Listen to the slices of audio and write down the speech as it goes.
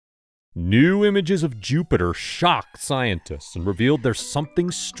New images of Jupiter shocked scientists and revealed there's something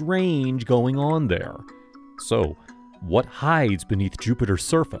strange going on there. So, what hides beneath Jupiter's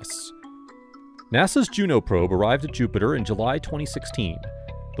surface? NASA's Juno probe arrived at Jupiter in July 2016.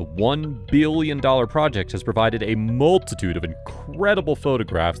 The $1 billion project has provided a multitude of incredible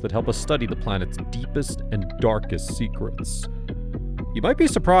photographs that help us study the planet's deepest and darkest secrets. You might be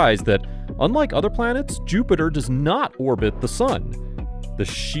surprised that, unlike other planets, Jupiter does not orbit the Sun. The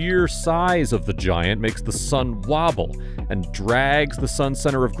sheer size of the giant makes the Sun wobble and drags the Sun's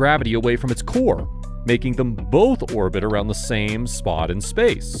center of gravity away from its core, making them both orbit around the same spot in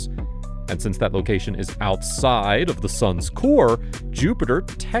space. And since that location is outside of the Sun's core, Jupiter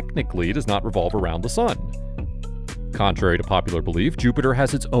technically does not revolve around the Sun. Contrary to popular belief, Jupiter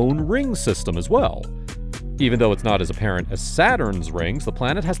has its own ring system as well. Even though it's not as apparent as Saturn's rings, the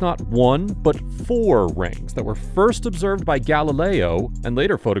planet has not one, but 4 rings that were first observed by Galileo and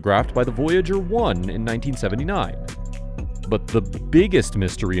later photographed by the Voyager 1 in 1979. But the biggest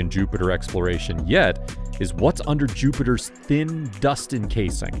mystery in Jupiter exploration yet is what's under Jupiter's thin dust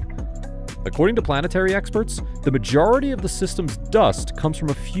encasing. According to planetary experts, the majority of the system's dust comes from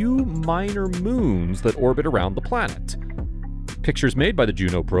a few minor moons that orbit around the planet. Pictures made by the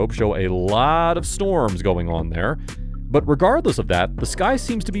Juno probe show a lot of storms going on there, but regardless of that, the sky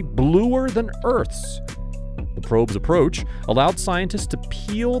seems to be bluer than Earth's. The probe's approach allowed scientists to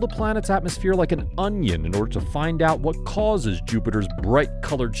peel the planet's atmosphere like an onion in order to find out what causes Jupiter's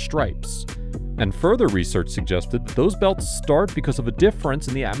bright-colored stripes. And further research suggested that those belts start because of a difference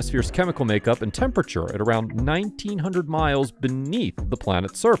in the atmosphere's chemical makeup and temperature at around 1,900 miles beneath the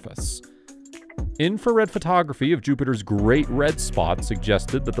planet's surface. Infrared photography of Jupiter's Great Red Spot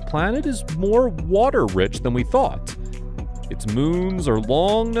suggested that the planet is more water-rich than we thought. Its moons are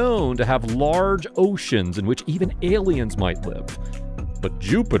long known to have large oceans in which even aliens might live. But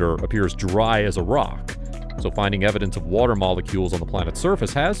Jupiter appears dry as a rock, so finding evidence of water molecules on the planet's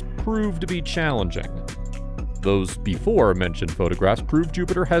surface has proved to be challenging. Those before-mentioned photographs prove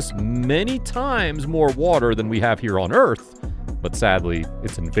Jupiter has many times more water than we have here on Earth, but sadly,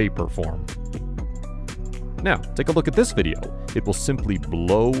 it's in vapor form. Now, take a look at this video. It will simply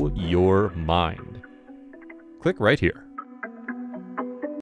blow your mind. Click right here.